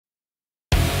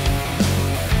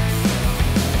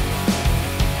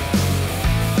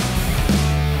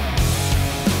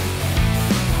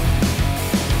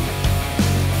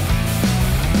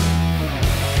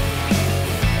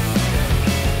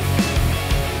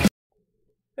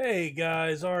Hey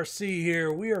guys, RC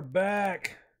here. We are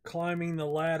back climbing the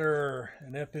ladder,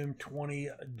 an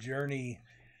FM20 journey.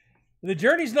 The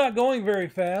journey's not going very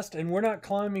fast, and we're not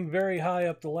climbing very high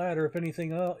up the ladder. If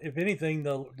anything,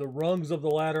 the rungs of the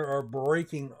ladder are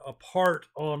breaking apart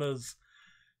on us,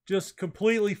 just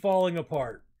completely falling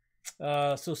apart.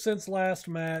 So since last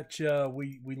match,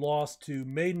 we lost to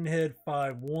Maidenhead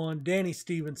 5-1. Danny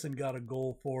Stevenson got a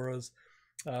goal for us,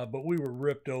 but we were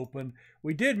ripped open.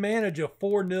 We did manage a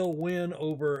 4-0 win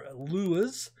over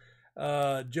Lewis.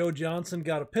 Joe Johnson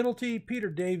got a penalty. Peter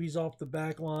Davies off the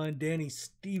back line. Danny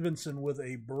Stevenson with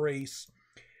a brace.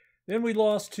 Then we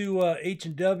lost to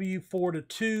H&W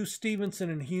 4-2. Stevenson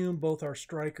and Hume, both our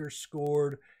strikers,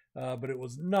 scored, but it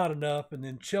was not enough. And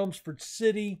then Chelmsford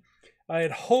City, I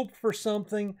had hoped for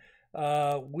something.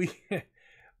 We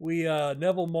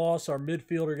Neville Moss, our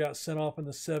midfielder, got sent off in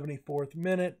the 74th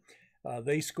minute.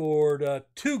 They scored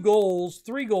 3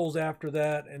 goals after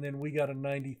that, and then we got a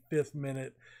 95th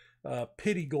minute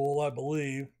pity goal, I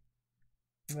believe,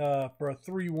 for a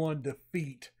 3-1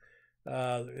 defeat.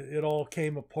 It all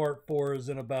came apart for us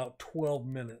in about 12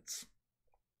 minutes.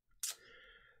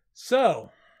 So,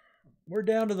 we're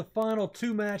down to the final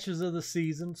 2 matches of the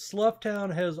season. Sloughtown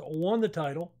has won the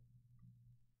title.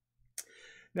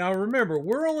 Now remember,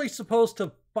 we're only supposed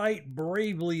to fight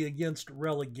bravely against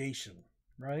relegation,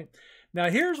 right? Now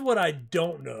here's what I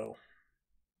don't know.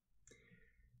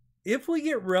 If we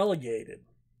get relegated,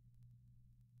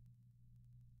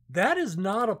 that is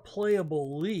not a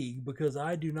playable league because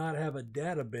I do not have a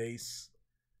database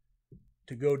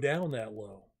to go down that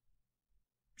low.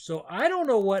 So I don't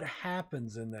know what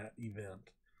happens in that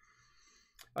event.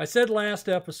 I said last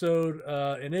episode,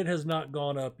 and it has not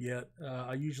gone up yet.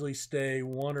 I usually stay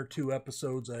 1 or 2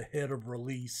 episodes ahead of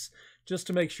release just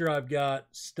to make sure I've got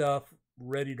stuff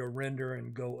ready to render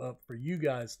and go up for you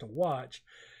guys to watch.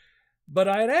 But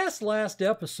I had asked last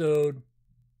episode,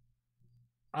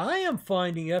 I am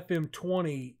finding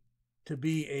FM20 to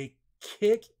be a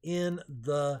kick in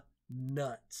the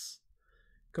nuts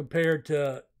compared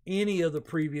to any of the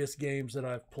previous games that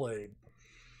I've played.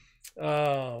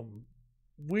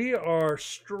 We are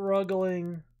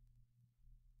struggling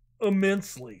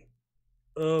immensely.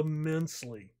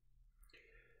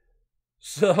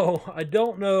 So I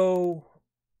don't know.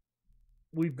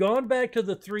 We've gone back to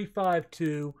the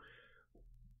 3-5-2,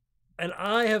 and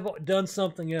I have done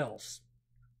something else.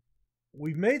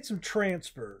 We've made some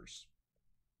transfers.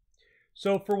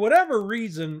 So for whatever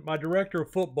reason, my director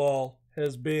of football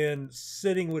has been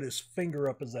sitting with his finger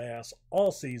up his ass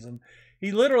all season.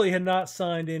 He literally had not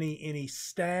signed any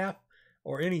staff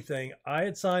or anything. I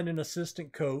had signed an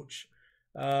assistant coach,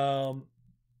 and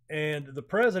the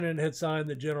president had signed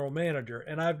the general manager.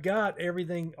 And I've got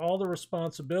everything, all the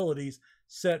responsibilities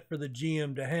set for the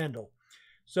GM to handle.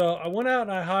 So I went out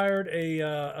and I hired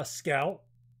a scout.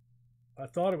 I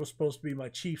thought it was supposed to be my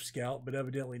chief scout, but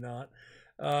evidently not,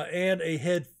 and a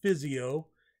head physio.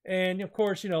 And of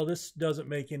course, this doesn't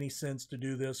make any sense to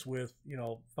do this with,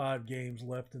 5 games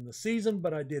left in the season,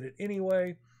 but I did it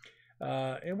anyway.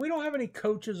 And we don't have any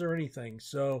coaches or anything.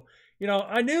 So,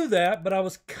 I knew that, but I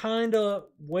was kind of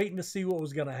waiting to see what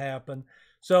was going to happen.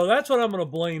 So that's what I'm going to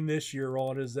blame this year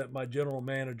on, is that my general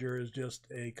manager is just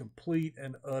a complete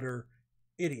and utter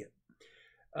idiot.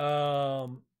 I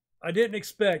didn't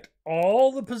expect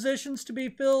all the positions to be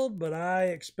filled, but I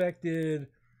expected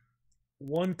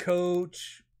 1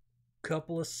 coach,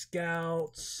 couple of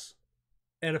scouts,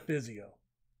 and a physio,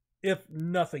 if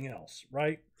nothing else,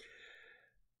 right?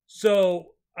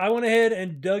 So I went ahead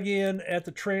and dug in at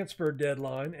the transfer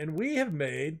deadline, and we have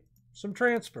made some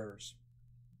transfers,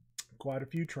 quite a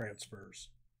few transfers.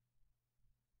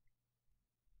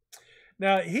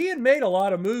 Now, he had made a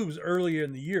lot of moves earlier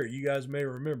in the year. You guys may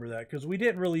remember that because we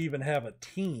didn't really even have a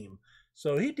team.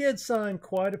 So he did sign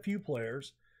quite a few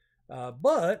players,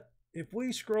 but if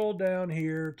we scroll down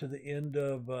here to the end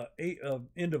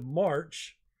of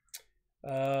March,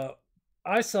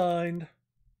 I signed a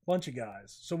bunch of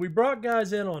guys. So we brought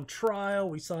guys in on trial.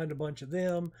 We signed a bunch of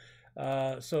them.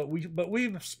 But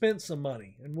we've spent some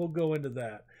money, and we'll go into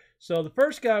that. So the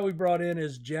first guy we brought in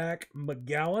is Jack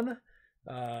McGowan.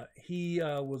 He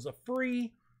was a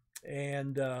free,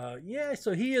 and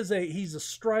so he's a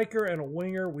striker and a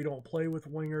winger. We don't play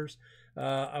with wingers.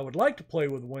 I would like to play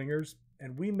with wingers,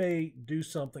 and we may do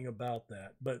something about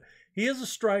that. But he is a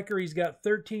striker. He's got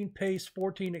 13 pace,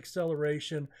 14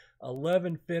 acceleration,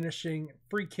 11 finishing,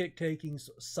 free kick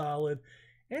taking's solid,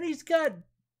 and he's got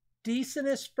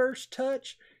decentest first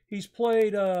touch. He's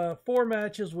played 4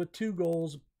 matches with 2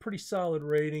 goals, pretty solid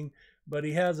rating, but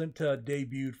he hasn't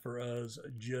debuted for us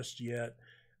just yet.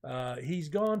 He's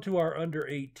gone to our under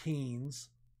 18s.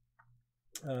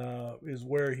 is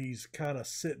where he's kind of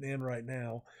sitting in right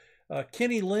now.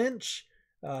 Kenny Lynch,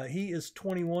 he is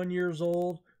 21 years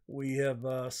old. We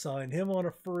have signed him on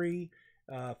a free.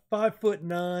 5'9"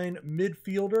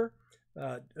 midfielder.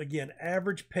 Again,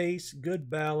 average pace, good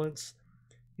balance.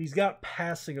 He's got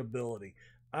passing ability.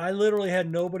 I literally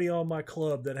had nobody on my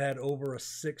club that had over a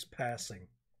 6 passing.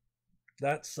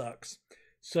 That sucks.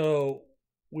 So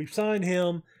we've signed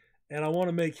him, and I want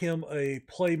to make him a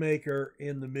playmaker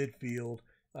in the midfield.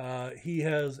 He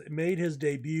has made his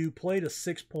debut, played a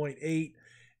 6.8,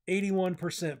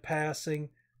 81% passing.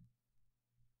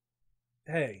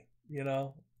 Hey, you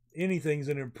know, anything's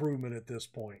an improvement at this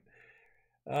point.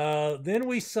 Then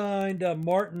we signed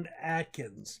Martin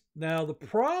Atkins. Now, the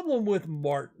problem with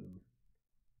Martin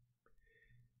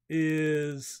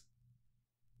is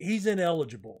he's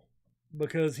ineligible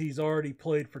because he's already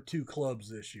played for 2 clubs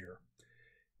this year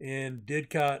in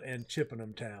Didcot and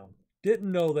Chippenham Town.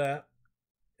 Didn't know that,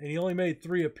 and he only made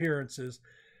 3 appearances.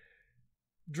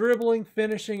 Dribbling,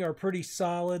 finishing are pretty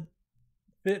solid.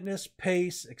 Fitness,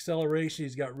 pace, acceleration.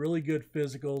 He's got really good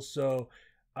physicals. So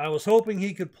I was hoping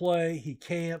he could play. He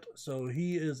can't. So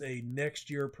he is a next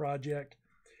year project.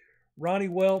 Ronnie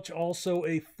Welch, also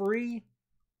a free.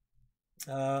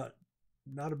 Not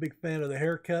a big fan of the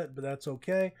haircut, but that's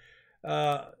okay.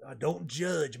 I don't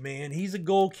judge, man. He's a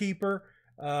goalkeeper.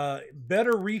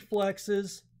 Better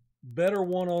reflexes, better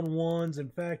one-on-ones. In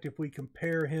fact, if we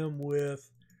compare him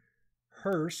with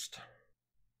Hurst,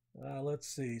 let's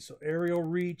see. So aerial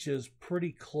reach is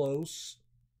pretty close.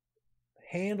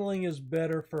 Handling is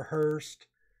better for Hurst.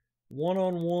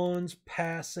 One-on-ones,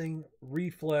 passing,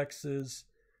 reflexes.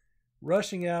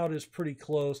 Rushing out is pretty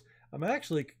close. I'm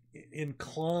actually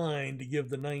inclined to give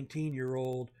the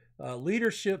 19-year-old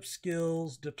leadership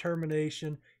skills,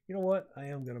 determination. You know what? I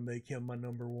am going to make him my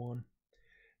number 1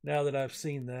 now that I've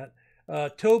seen that.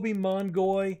 Toby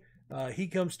Mongoy, he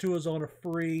comes to us on a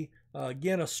free.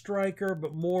 Again, a striker,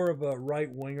 but more of a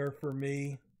right winger for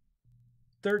me.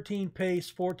 13 pace,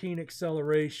 14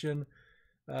 acceleration.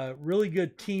 Really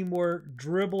good teamwork,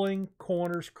 dribbling,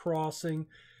 corners, crossing.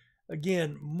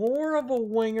 Again, more of a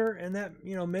winger, and that,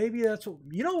 you know, maybe that's what,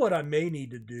 you know what I may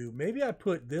need to do? Maybe I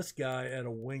put this guy at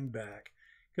a wing back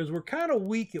because we're kind of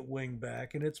weak at wing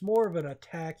back, and it's more of an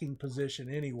attacking position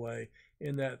anyway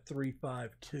in that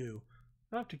 3-5-2.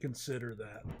 I'll have to consider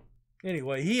that.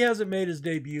 Anyway, he hasn't made his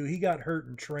debut. He got hurt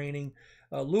in training.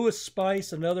 Lewis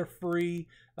Spice, another free.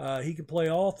 He can play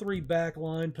all 3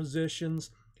 backline positions.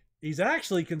 He's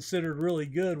actually considered really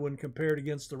good when compared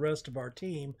against the rest of our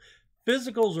team.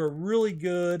 Physicals are really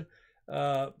good.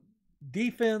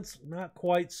 Defense, not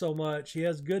quite so much. He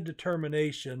has good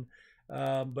determination,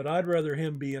 but I'd rather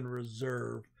him be in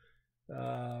reserve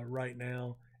right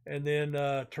now. And then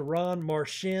Tehran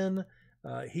Marshin,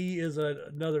 he is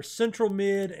another central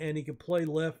mid, and he can play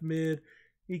left mid.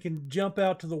 He can jump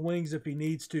out to the wings if he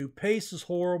needs to. Pace is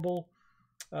horrible.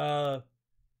 Where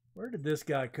did this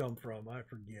guy come from? I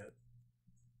forget.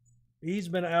 He's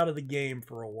been out of the game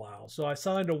for a while, so I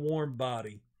signed a warm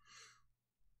body.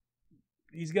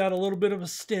 He's got a little bit of a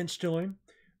stench to him.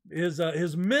 His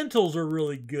mentals are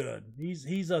really good.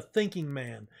 He's a thinking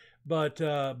man, but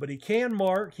he can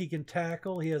mark. He can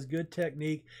tackle. He has good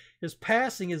technique. His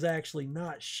passing is actually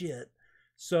not shit,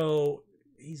 so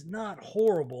he's not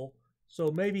horrible. So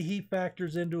maybe he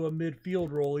factors into a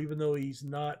midfield role, even though he's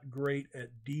not great at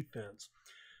defense.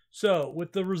 So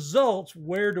with the results,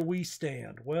 where do we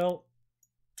stand? Well,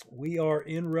 we are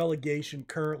in relegation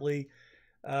currently.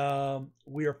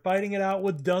 We are fighting it out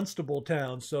with Dunstable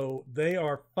Town. So they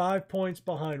are 5 points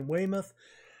behind Weymouth,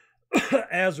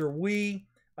 as are we.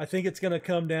 I think it's going to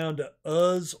come down to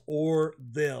us or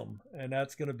them, and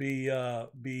that's going to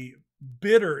be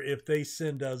bitter if they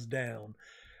send us down.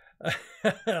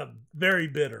 Very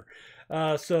bitter.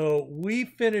 So we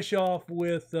finish off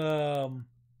with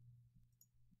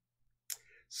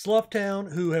Sloughtown,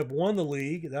 who have won the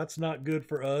league. That's not good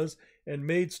for us. And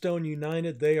Maidstone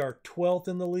United, they are 12th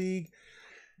in the league.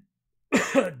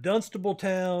 Dunstable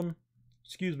Town,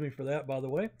 excuse me for that, by the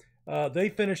way. They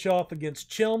finish off against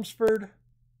Chelmsford,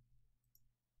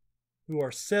 who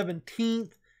are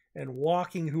 17th, and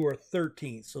Woking, who are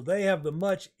 13th. So they have the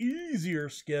much easier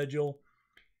schedule.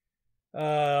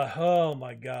 Oh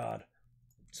my God.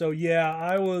 So yeah,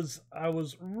 I was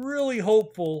really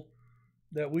hopeful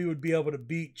that we would be able to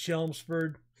beat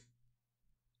Chelmsford.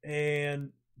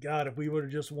 And God, if we would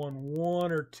have just won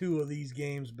 1 or 2 of these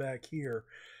games back here.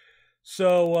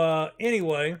 So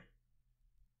anyway,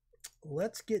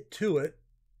 let's get to it.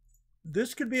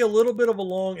 This could be a little bit of a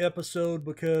long episode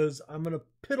because I'm going to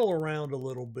piddle around a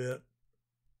little bit.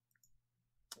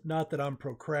 Not that I'm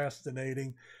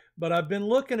procrastinating, but I've been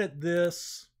looking at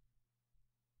this.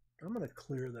 I'm going to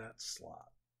clear that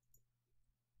slot.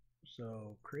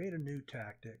 So create a new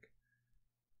tactic.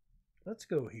 Let's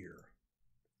go here,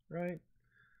 right?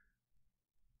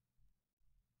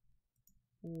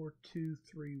 4, 2,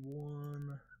 3,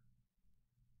 1.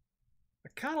 I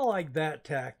kind of like that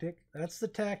tactic. That's the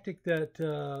tactic that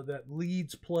that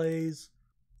Leeds plays.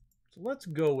 So let's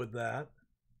go with that.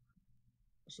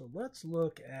 So let's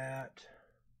look at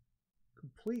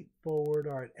complete forward.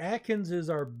 All right, Atkins is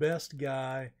our best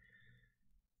guy.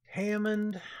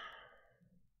 Hammond,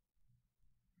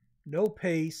 no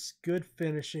pace, good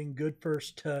finishing, good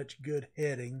first touch, good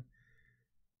heading,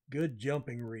 good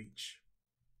jumping reach.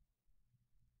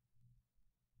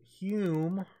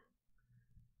 Hume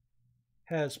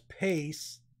has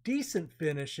pace, decent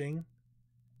finishing,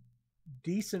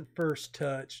 decent first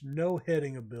touch, no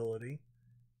heading ability.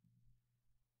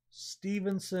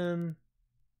 Stevenson,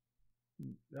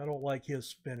 I don't like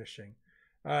his finishing.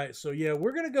 All right, so yeah,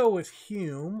 we're gonna go with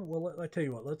Hume. Well, I tell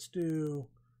you what, let's do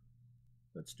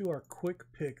our quick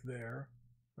pick there.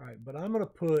 All right, but I'm gonna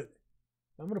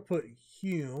put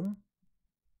Hume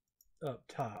up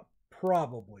top,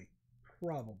 probably.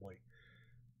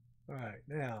 All right,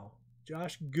 now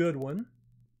Josh Goodwin,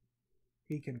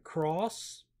 he can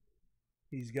cross.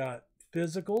 He's got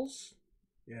physicals.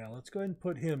 Yeah, let's go ahead and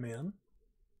put him in.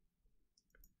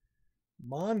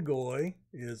 Mongoy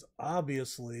is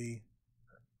obviously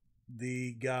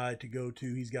the guy to go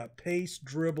to. He's got pace,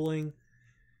 dribbling.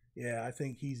 Yeah, I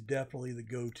think he's definitely the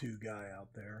go-to guy out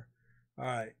there. All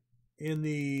right, in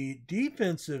the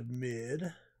defensive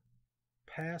mid,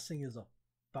 passing is a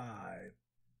 5.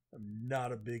 I'm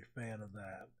not a big fan of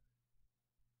that.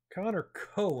 Connor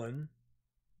Cohen.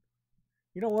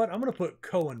 You know what? I'm going to put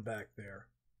Cohen back there.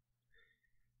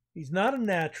 He's not a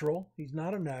natural.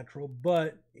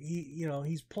 But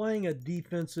he's playing a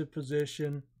defensive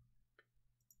position.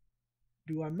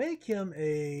 Do I make him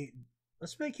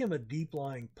let's make him a deep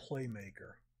lying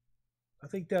playmaker. I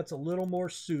think that's a little more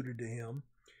suited to him.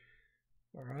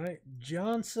 All right,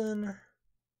 Johnson,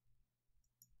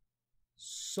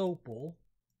 Sopel.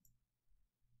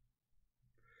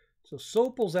 So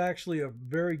Sopel's actually a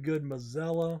very good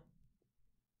Mazzella.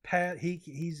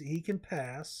 He can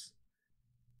pass.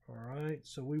 All right,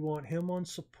 so we want him on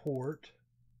support.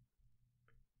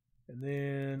 And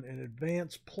then an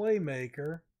advanced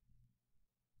playmaker.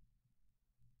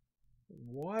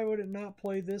 Why would it not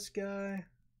play this guy?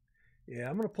 Yeah,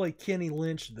 I'm going to play Kenny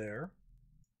Lynch there.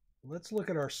 Let's look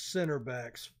at our center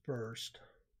backs first.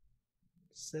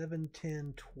 7,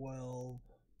 10, 12.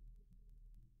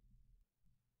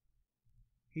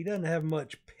 He doesn't have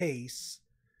much pace,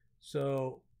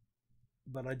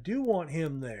 but I do want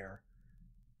him there.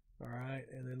 All right,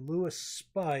 and then Lewis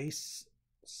Spice,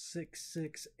 6,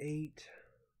 6, 8,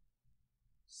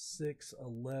 6,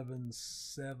 11,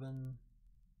 7,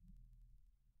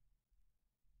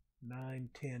 9,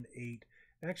 10, 8.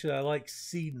 Actually, I like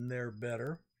Seaton there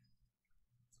better.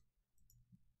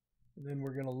 And then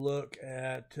we're going to look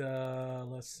at,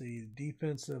 let's see,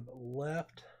 defensive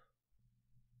left.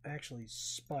 Actually,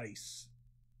 Spice.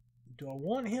 Do I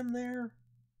want him there?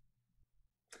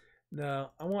 No,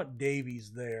 I want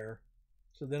Davies there.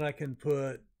 So then I can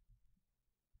put,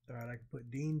 all right, I can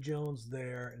put Dean Jones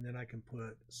there, and then I can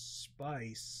put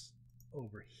Spice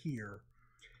over here.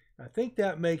 I think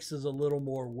that makes us a little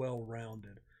more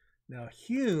well-rounded. Now,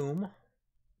 Hume,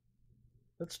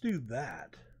 let's do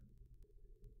that.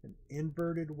 An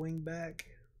inverted wingback.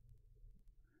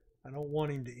 I don't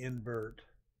want him to invert.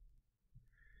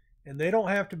 And they don't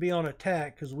have to be on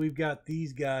attack because we've got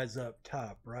these guys up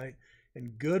top, right?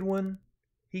 And Goodwin,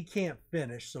 he can't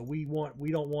finish, so we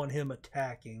don't want him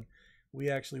attacking.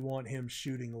 We actually want him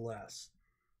shooting less.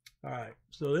 All right,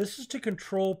 so this is to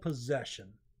control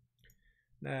possession.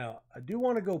 Now, I do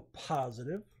want to go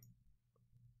positive.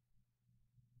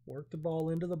 Work the ball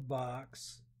into the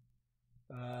box.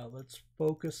 Let's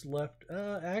focus left.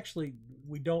 Actually,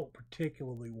 we don't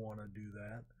particularly want to do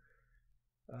that.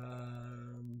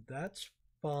 That's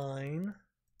fine.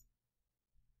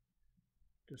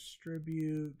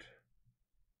 Distribute.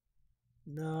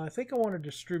 No, I think I want to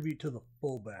distribute to the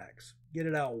fullbacks. Get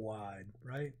it out wide,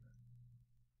 right?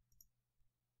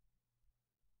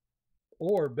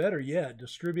 Or better yet,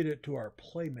 distribute it to our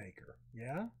playmaker.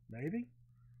 Yeah, maybe.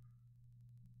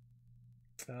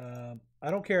 I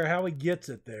don't care how he gets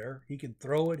it there. He can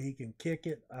throw it. He can kick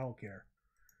it. I don't care.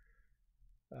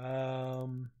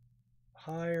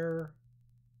 Higher.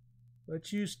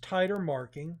 Let's use tighter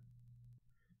marking.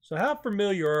 So how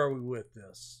familiar are we with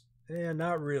this?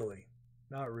 Not really.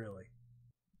 Not really.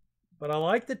 But I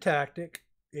like the tactic.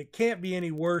 it can't be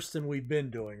any worse than we've been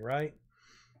doing, right?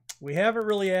 We haven't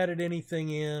really added anything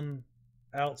in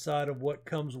outside of what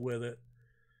comes with it.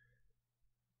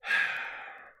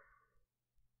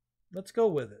 Let's go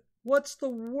with it. What's the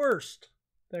worst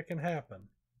that can happen?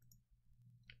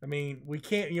 I mean, we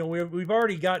can't, you know, we've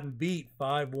already gotten beat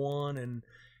 5-1, and,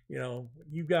 you know,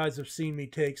 you guys have seen me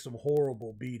take some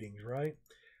horrible beatings, right?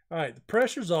 All right, the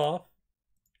pressure's off.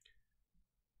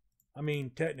 I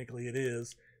mean, technically it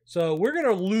is. So we're going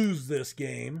to lose this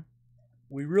game.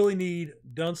 We really need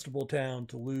Dunstable Town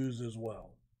to lose as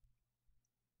well.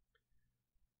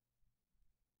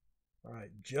 All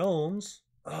right, Jones.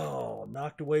 Oh,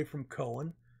 knocked away from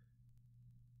Cohen.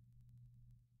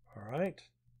 All right,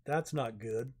 that's not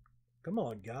good. Come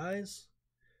on, guys.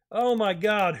 Oh, my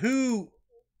God. Who?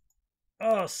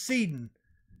 Oh, Seaton.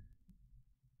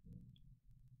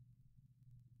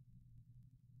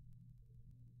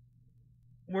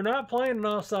 We're not playing an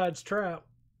offsides trap.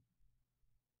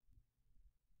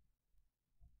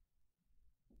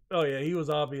 Oh, yeah, he was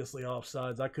obviously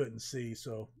offsides. I couldn't see,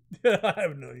 so I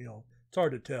have no, you know, it's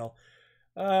hard to tell.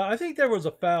 I think there was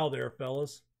a foul there,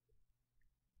 fellas.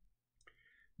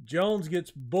 Jones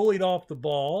gets bullied off the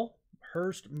ball.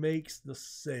 Hurst makes the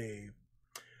save.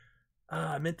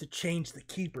 I meant to change the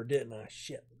keeper, didn't I?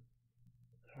 Shit.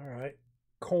 All right.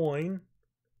 Coin.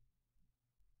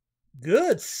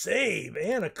 Good save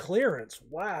and a clearance.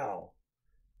 Wow.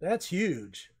 That's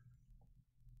huge.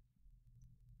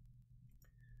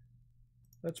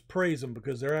 Let's praise them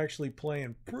because they're actually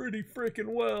playing pretty freaking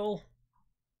well.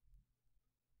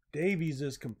 Davies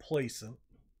is complacent.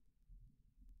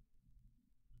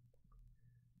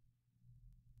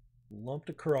 Lumped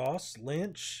across.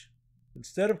 Lynch.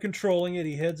 Instead of controlling it,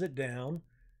 he heads it down.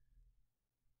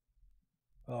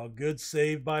 Oh, good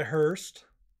save by Hurst.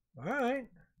 All right.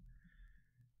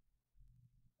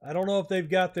 I don't know if they've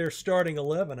got their starting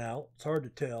 11 out. It's hard to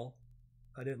tell.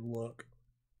 I didn't look.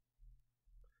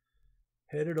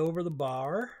 Headed over the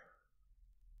bar.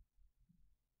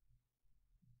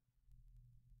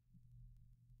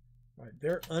 All right,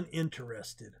 they're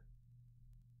uninterested.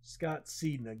 Scott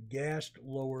Seaton, a gashed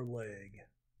lower leg.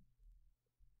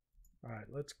 All right,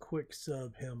 let's quick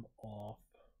sub him off.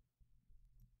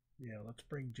 Yeah, let's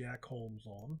bring Jack Holmes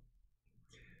on.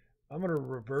 I'm going to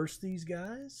reverse these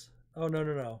guys. Oh, no,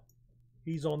 no, no.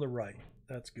 He's on the right.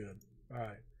 That's good. All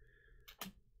right.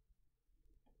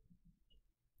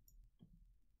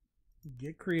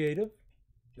 Get creative.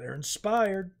 They're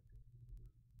inspired.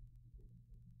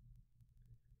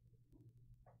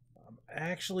 I'm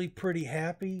actually pretty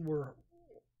happy we're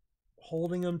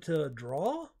holding them to a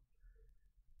draw.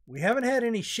 We haven't had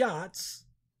any shots.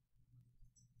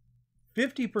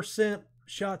 50%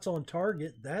 shots on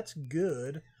target. That's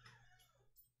good.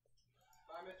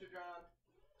 Bye, Mr. John.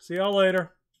 See y'all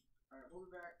later. All right, we'll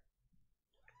be back.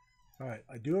 All right,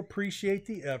 I do appreciate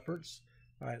the efforts.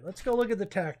 All right, let's go look at the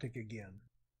tactic again.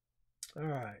 All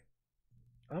right,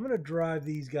 I'm going to drive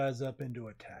these guys up into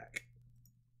attack.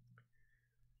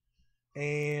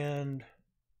 And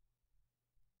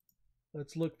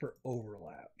let's look for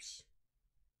overlaps.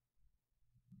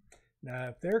 Now,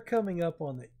 if they're coming up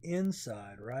on the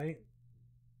inside, right?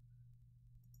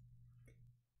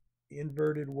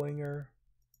 Inverted winger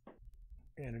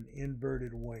and an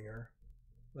inverted winger.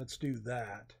 Let's do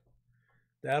that.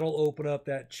 That'll open up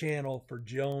that channel for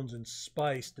Jones and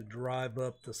Spice to drive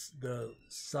up the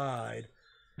side.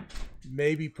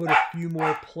 Maybe put a few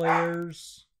more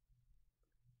players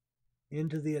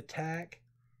into the attack.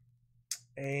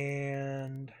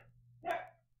 And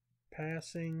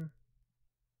passing.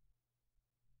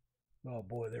 Oh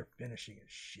boy, they're finishing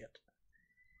as shit.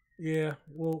 Yeah,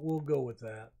 we'll go with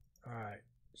that. All right,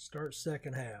 start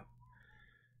second half.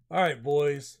 All right,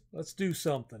 boys, let's do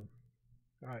something.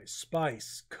 All right,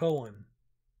 Spice, Cohen.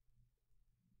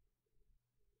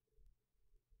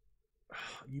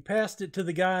 You passed it to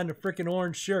the guy in the freaking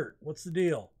orange shirt. What's the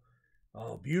deal?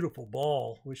 Oh, beautiful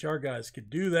ball. Wish our guys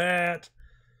could do that.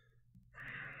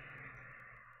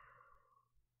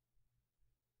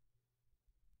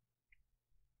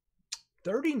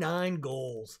 $39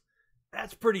 goals.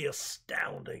 That's pretty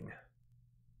astounding.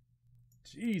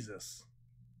 Jesus.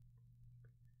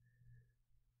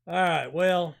 All right,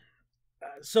 well,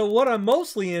 so what I'm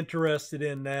mostly interested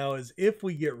in now is if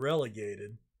we get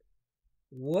relegated,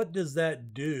 what does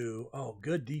that do? Oh,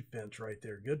 good defense right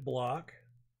there. Good block.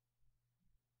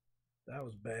 That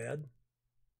was bad.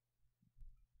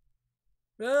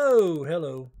 Oh,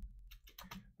 hello.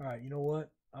 All right, you know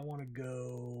what? I want to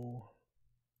go...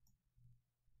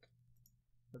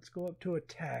 Let's go up to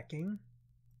attacking.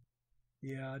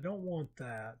 Yeah, I don't want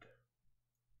that.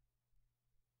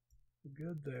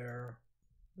 Good there.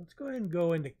 Let's go ahead and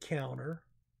go into counter.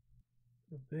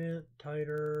 Event,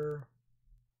 tighter.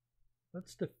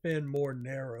 Let's defend more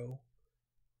narrow,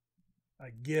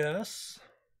 I guess.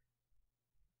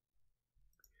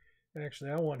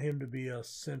 Actually, I want him to be a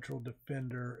central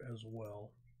defender as well.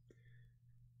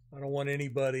 I don't want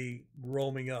anybody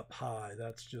roaming up high.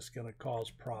 That's just going to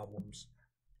cause problems.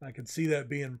 I can see that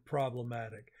being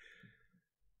problematic.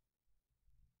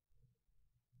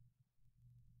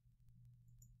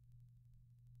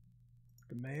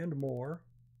 Demand more.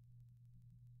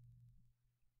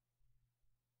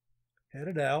 Head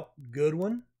it out. Good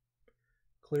one.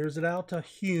 Clears it out to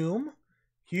Hume.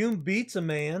 Hume beats a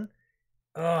man.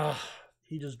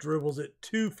 He just dribbles it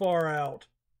too far out.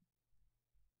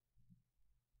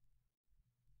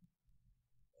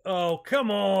 Oh, come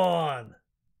on.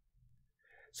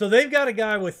 So they've got a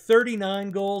guy with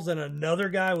 39 goals and another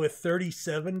guy with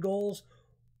 37 goals.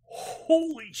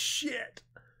 Holy shit.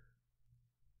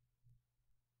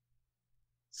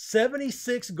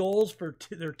 76 goals for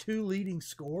their two leading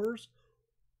scorers.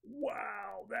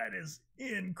 Wow, that is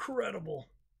incredible.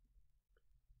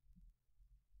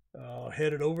 Oh,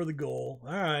 headed over the goal.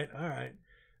 All right, all right.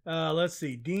 Let's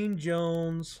see. Dean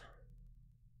Jones.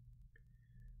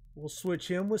 We'll switch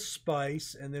him with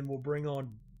Spice, and then we'll bring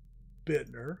on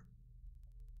Bittner.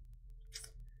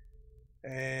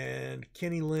 And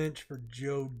Kenny Lynch for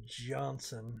Joe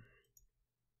Johnson.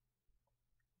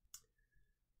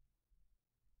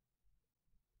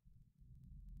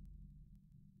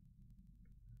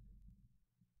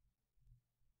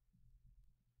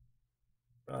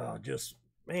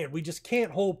 Man, we just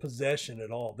can't hold possession at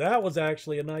all. That was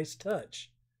actually a nice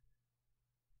touch.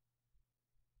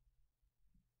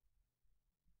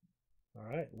 All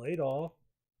right, laid off.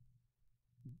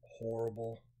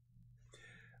 Horrible.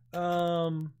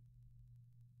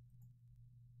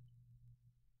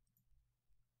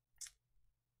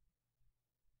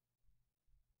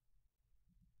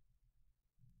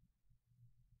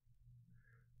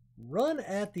 Run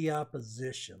at the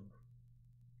opposition.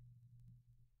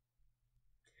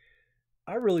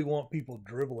 I really want people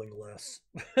dribbling less.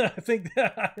 I think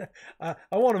that I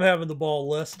want them having the ball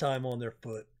less time on their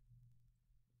foot.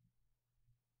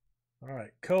 All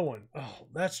right, Cohen. Oh,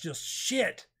 that's just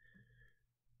shit.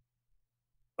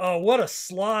 Oh, what a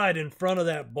slide in front of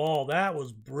that ball. That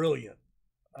was brilliant.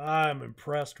 I'm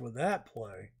impressed with that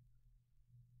play.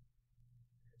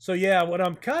 So, yeah, what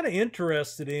I'm kind of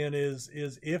interested in is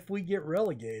if we get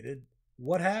relegated,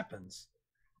 what happens?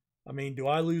 I mean, do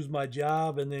I lose my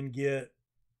job and then get,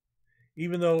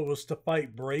 even though it was to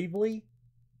fight bravely?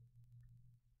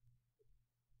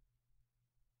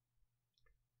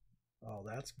 Oh,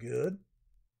 that's good.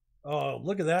 Oh,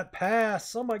 look at that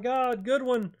pass. Oh, my God. Good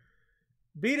one.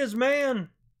 Beat his man.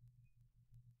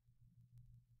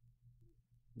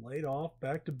 Laid off.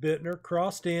 Back to Bittner.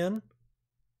 Crossed in.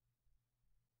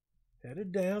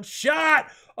 Headed down.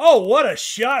 Shot! Oh, what a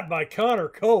shot by Connor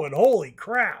Cohen. Holy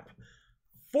crap.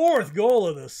 4th goal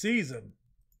of the season.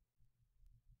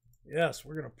 Yes,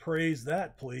 we're going to praise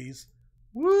that, please.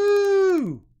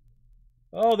 Woo!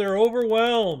 Oh, they're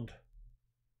overwhelmed.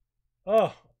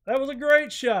 Oh, that was a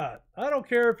great shot. I don't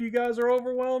care if you guys are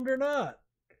overwhelmed or not.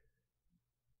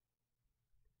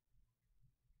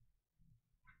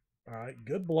 All right,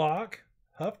 good block.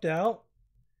 Huffed out.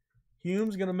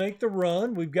 Hume's going to make the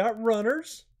run. We've got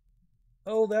runners.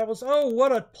 Oh,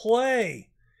 what a play.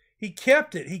 He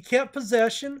kept it. He kept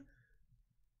possession.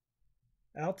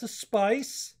 Out to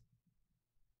Spice.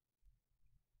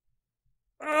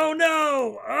 Oh,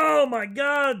 no. Oh, my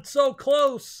God. So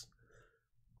close.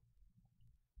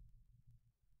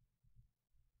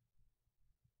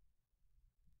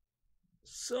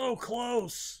 So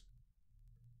close.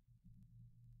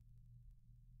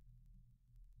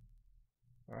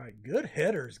 All right, good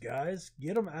headers, guys.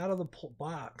 Get them out of the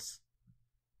box.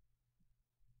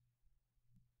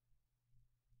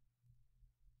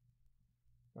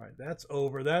 All right, that's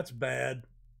over. That's bad.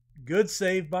 Good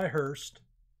save by Hurst.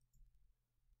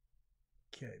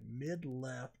 Okay,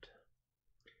 mid-left.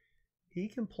 He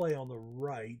can play on the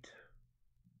right.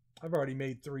 I've already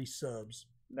made 3 subs.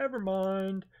 Never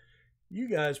mind. You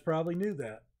guys probably knew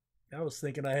that. I was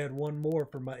thinking I had one more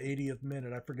for my 80th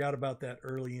minute. I forgot about that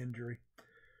early injury.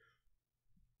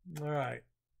 All right,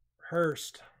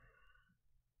 Hurst.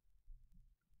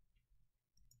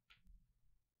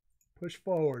 Push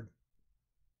forward.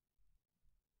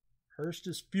 Hurst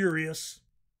is furious.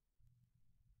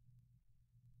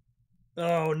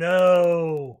 Oh,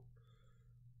 no.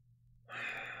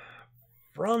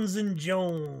 Franzen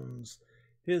Jones,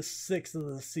 his 6th of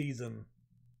the season.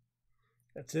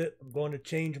 That's it. I'm going to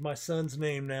change my son's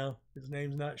name now. His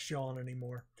name's not Sean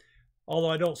anymore.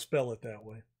 Although I don't spell it that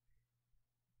way.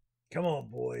 Come on,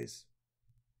 boys.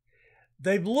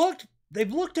 They've looked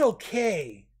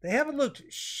okay. They haven't looked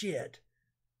shit.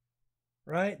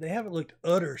 Right? They haven't looked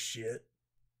utter shit.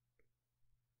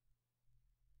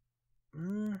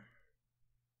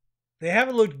 They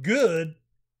haven't looked good,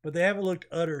 but they haven't looked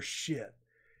utter shit.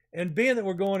 And being that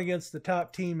we're going against the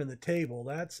top team in the table,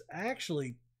 that's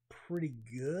actually pretty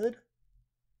good.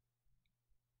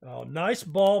 Oh, nice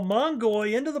ball.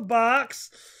 Mongoy into the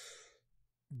box.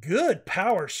 Good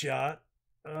power shot.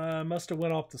 Must have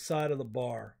went off the side of the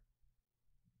bar.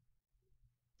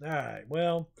 All right,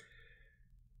 well,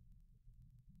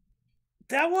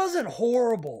 that wasn't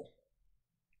horrible.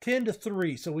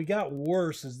 10-3. So we got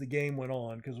worse as the game went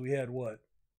on because we had what?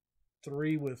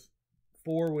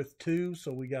 4 with 2.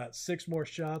 So we got 6 more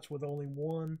shots with only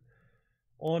 1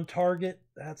 on target.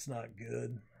 That's not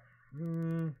good.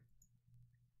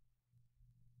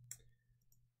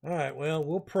 All right, well,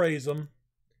 we'll praise them.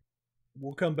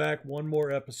 We'll come back one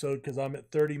more episode because I'm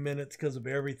at 30 minutes because of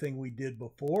everything we did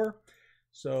before.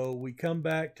 So we come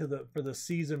back for the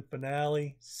season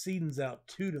finale. Season's out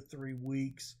 2 to 3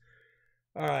 weeks.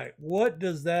 All right, what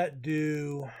does that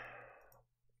do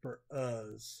for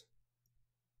us?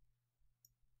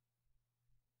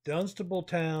 Dunstable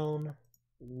Town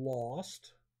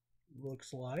lost,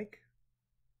 looks like.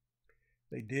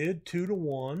 They did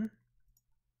 2-1.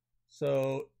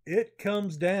 So it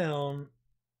comes down,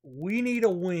 we need a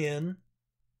win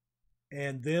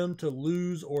and them to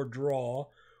lose or draw,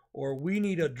 or we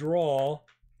need a draw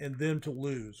and them to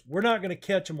lose. We're not going to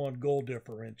catch them on goal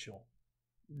differential.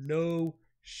 No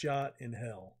shot in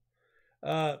hell.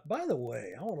 By the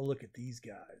way, I want to look at these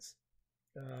guys.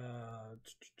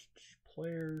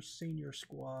 Players, senior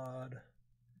squad.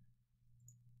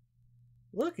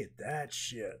 Look at that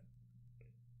shit.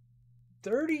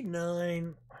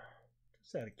 39.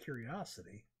 Just out of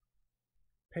curiosity.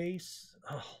 Pace.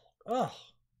 Oh,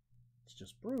 it's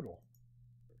just brutal.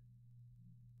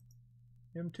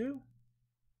 Him too?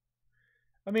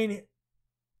 I mean,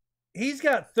 he's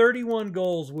got 31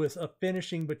 goals with a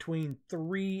finishing between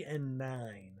 3 and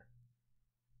 9.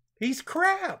 He's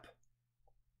crap.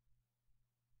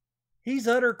 He's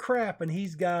utter crap, and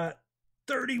he's got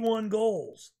 31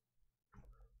 goals.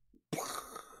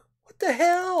 What the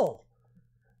hell?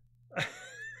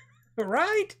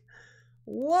 Right?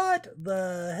 What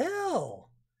the hell?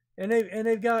 And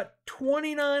they've got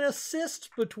 29 assists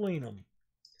between them.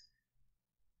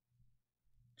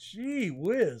 Gee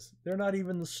whiz, they're not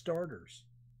even the starters.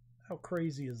 How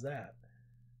crazy is that?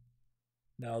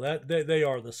 No, that they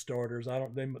are the starters.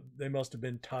 They must have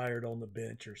been tired on the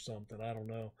bench or something. I don't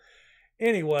know.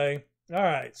 Anyway, all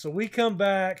right. So we come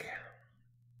back.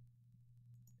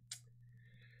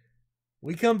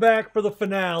 We come back for the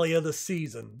finale of the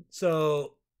season.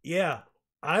 So, yeah,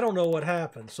 I don't know what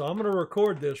happened. So I'm going to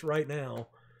record this right now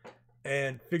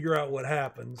and figure out what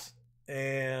happens.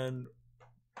 And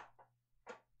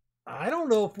I don't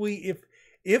know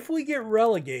if we get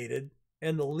relegated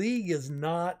and the league is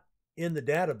not in the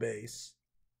database,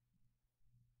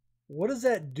 what does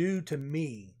that do to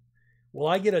me? Will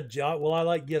I get a job? Will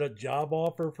I get a job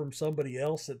offer from somebody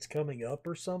else that's coming up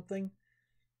or something?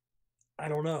 I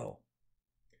don't know.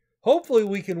 Hopefully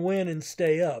we can win and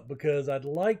stay up because I'd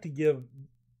like to give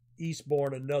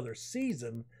Eastbourne another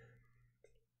season,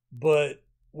 but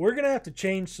we're going to have to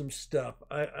change some stuff.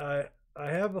 I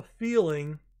have a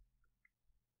feeling,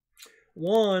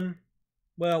 well,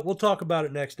 we'll talk about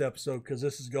it next episode because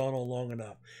this has gone on long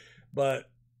enough. But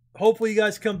hopefully you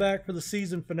guys come back for the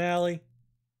season finale.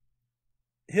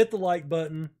 Hit the like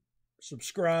button,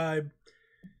 subscribe.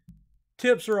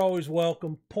 Tips are always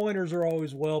welcome. Pointers are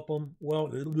always welcome.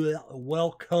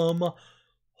 Welcome.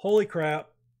 Holy crap.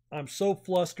 I'm so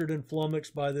flustered and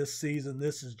flummoxed by this season.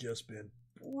 This has just been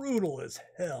brutal as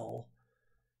hell.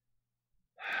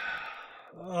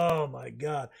 Oh my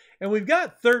God. And we've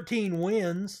got 13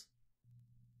 wins,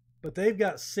 but they've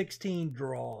got 16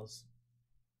 draws.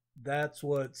 That's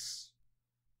what's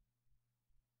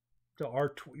to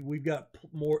our we've got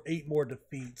 8 more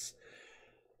defeats.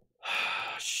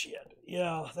 Shit.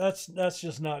 Yeah, that's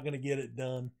just not going to get it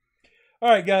done. All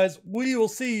right, guys. We will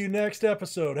see you next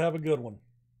episode. Have a good one.